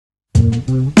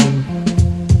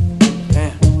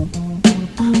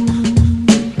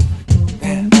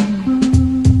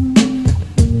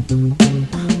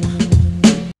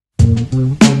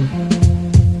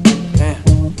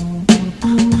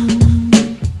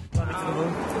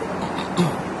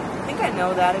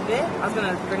That a bit. I was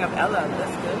gonna bring up Ella, but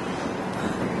that's good.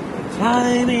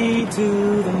 Fly me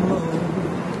to the moon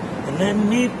and let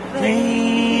me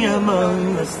play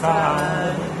among the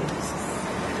stars.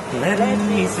 Let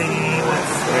me see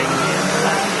what's springing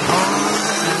like on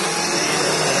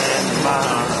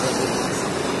Mars.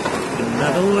 In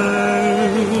other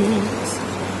words,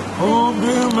 hold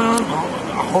them on.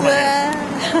 Hold my hand.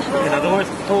 In other words,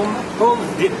 hold.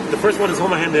 The first one is hold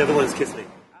my hand. The other one is kiss me.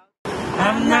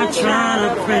 I'm not trying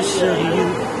to pressure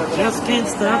you, just can't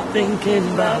stop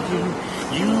thinking about you.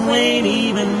 You ain't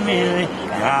even really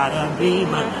gotta be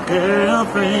my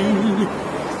girlfriend.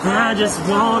 I just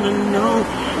wanna know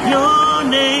your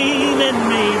name and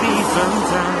maybe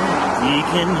sometime we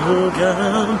can hook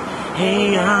up,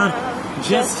 hang out,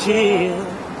 just chill.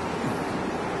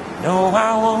 No,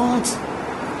 I won't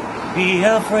be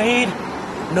afraid.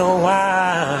 No,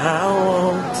 I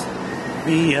won't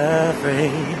be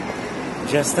afraid.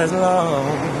 Just as long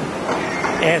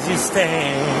as you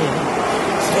stand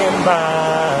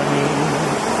by me.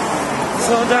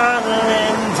 So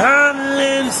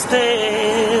darling,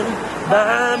 stand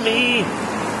by me.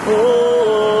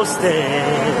 Oh,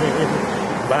 stand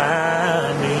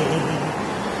by me.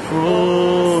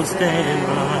 Oh, stand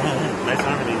by. Nice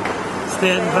harmony.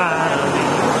 Stand by me.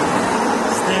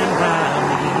 Stand by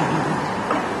me.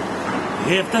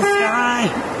 If the sky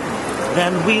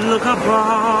then we look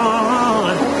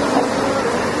abroad,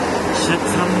 should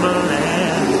tumble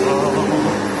and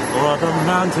fall, or the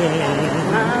mountain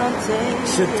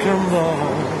should crumble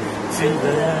to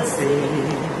the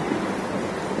sea.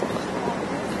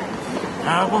 I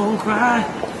won't cry,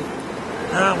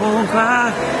 I won't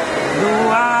cry, no,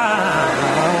 I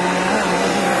won't.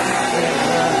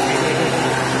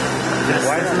 Just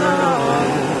as long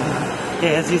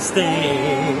as you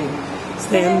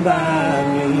stand by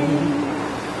me.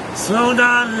 So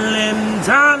darling,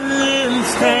 stand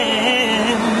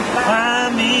by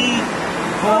me.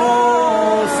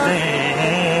 Oh,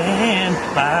 stand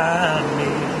by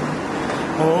me.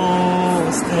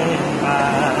 Oh, stand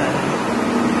by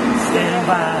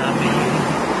me.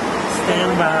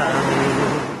 Stand by me.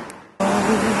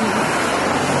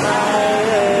 My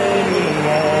lady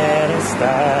had a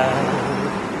style.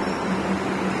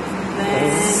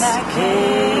 Then I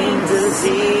came to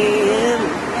see him.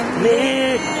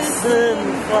 Listen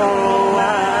for a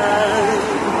while,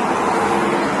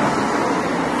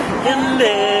 and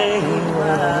there he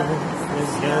was,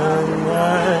 this young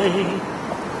wife,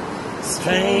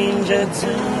 stranger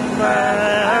to my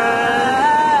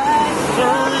eyes,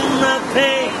 throwing my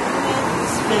pain in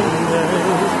his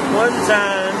fingers one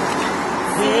time,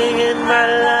 singing my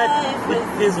life with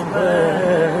his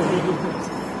words,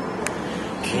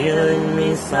 killing me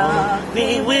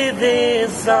softly with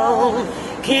his song.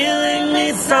 Killing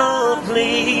me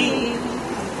softly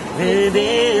with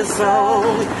his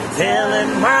song,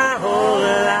 telling my whole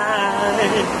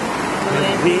life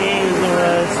with his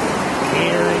words,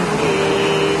 killing me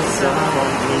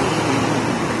softly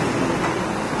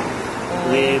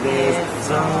with his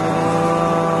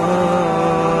song.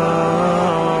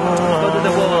 Go to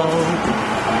the wall.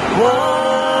 Whoa.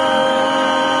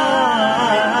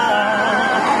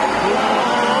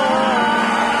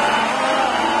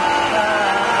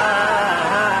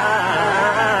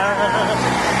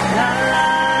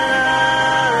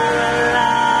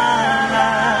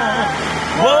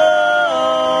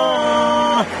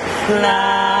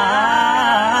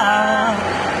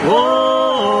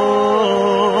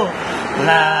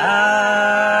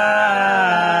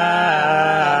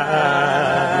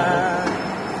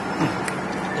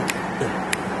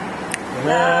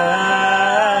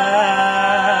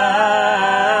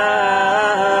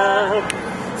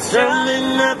 Strumming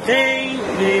the pain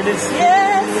with his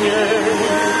fingers,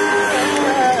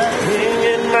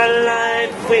 singing my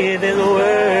life with his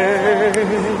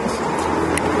words,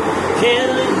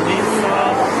 killing me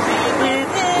softly with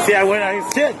his. See, I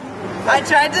said. I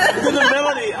tried to. The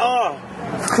melody. Oh,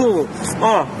 cool.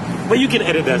 Oh, but you can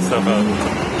edit that stuff out.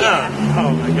 Yeah.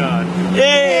 Oh my God.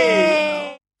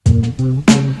 Hey.